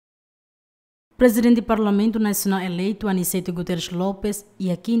Presidente do Parlamento Nacional eleito Aniceito Guterres Lopes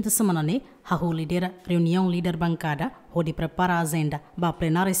e a quinta semana lidera reunião líder bancada, hodi Perpara Ajenda, ba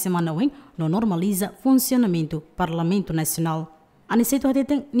plenária semana no normaliza funcionamento do Parlamento Nacional. Aniceito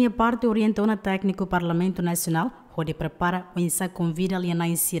tem minha parte orientou na técnico Parlamento Nacional, hodi prepara o insa convida ali na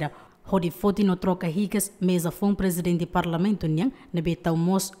insira, hodi foti no troca ricas, mesa foi presidente do Parlamento nian, nebeta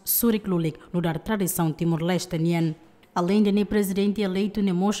mos surik lulik no dar tradição Timor-Leste nian. Além de presidente eleito,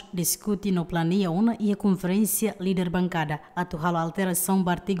 nemos discute no planeia una e a conferência líder bancada, atual alteração do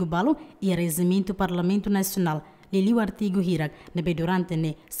artigo balo e regimento do Parlamento Nacional. Liliu artigo hirak, nebe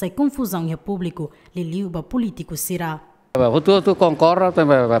durante sai confusão em público, liliu ba político será. Tu concorre,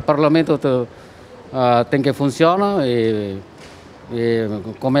 o Parlamento tem que funcionar e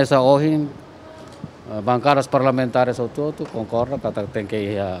começa hoje, bancadas parlamentares tudo concorre, tem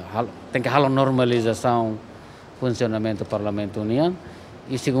que haver normalização funcionamento do Parlamento União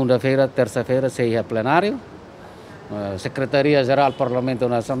e segunda-feira, terça-feira seja plenário. Secretaria-Geral do Parlamento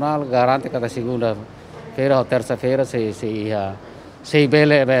Nacional garante que cada segunda-feira ou terça-feira se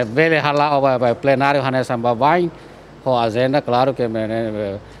bele halau plenário hanessa babai ou agenda, claro que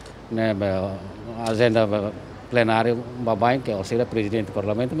agenda plenário babai que ou seja presidente do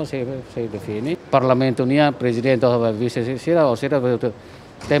Parlamento, mas se define. Parlamento União, presidente ou vice-presidente, ou seja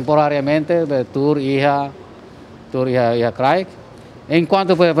temporariamente tur ia crai.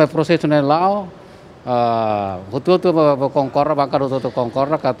 Enquanto o processo não é lá, tudo concorre, bancada tudo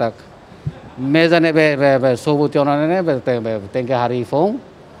concorre, kata mesa nebe soluciona tem que hari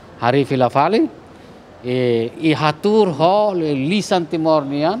filafali e hatur ho lisan timor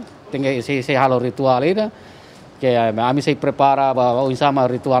nian tem que se halo ritual ida que ami se prepara o insama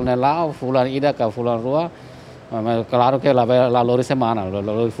ritual lá fulan ida ka fulan rua, claro que la lori semana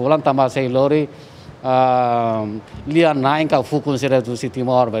lori fulan tambah sei lori lian naik ka fu considerado si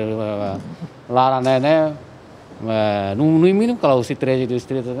Timor lara nene num mínimo kalau si 13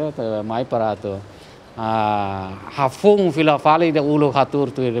 distrito mais barato hafung filafali de ulo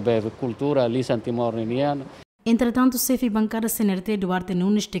hatur tu cultura lisan Timor nian. Entretanto, chefe bancada CNRT Duarte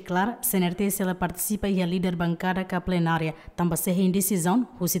Nunes declara CNRT se ela participa e a líder bancada com a plenária também se em decisão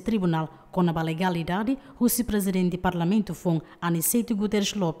o tribunal com a legalidade o presidente do Parlamento foi Aniceito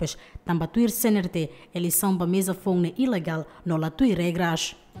Guterres Lopes também tuir CNRT eleição para mesa foi ilegal não lá tuir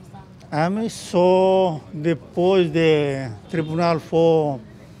regras. Só depois de tribunal for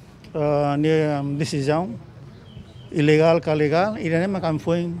decisão ilegal que legal e nem mais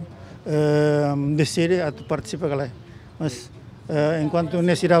foi decide a participar lá, mas enquanto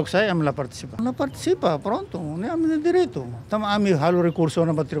necessidade que sai, a minha participa. Não participa, pronto, não é direito. Então a minha halo recurso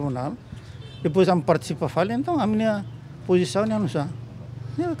no tribunal, depois a participa falha, então a minha posição não sei,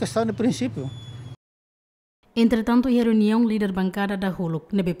 é questão de princípio. Entretanto, a reunião líder bancada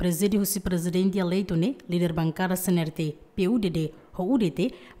Dahuluk, nebe presídio o presidente eleito líder bancada CNRT, PUDD, ou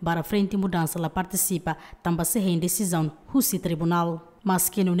UDT, para frente mudança lá participa, também se em decisão o tribunal. Mas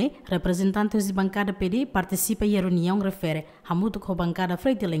que não é, representantes de bancada PD participa em reunião refere a muito com bancada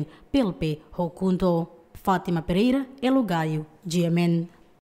Freitiling, PLP, ou Kunto. Fátima Pereira, Elugaio, Giamen.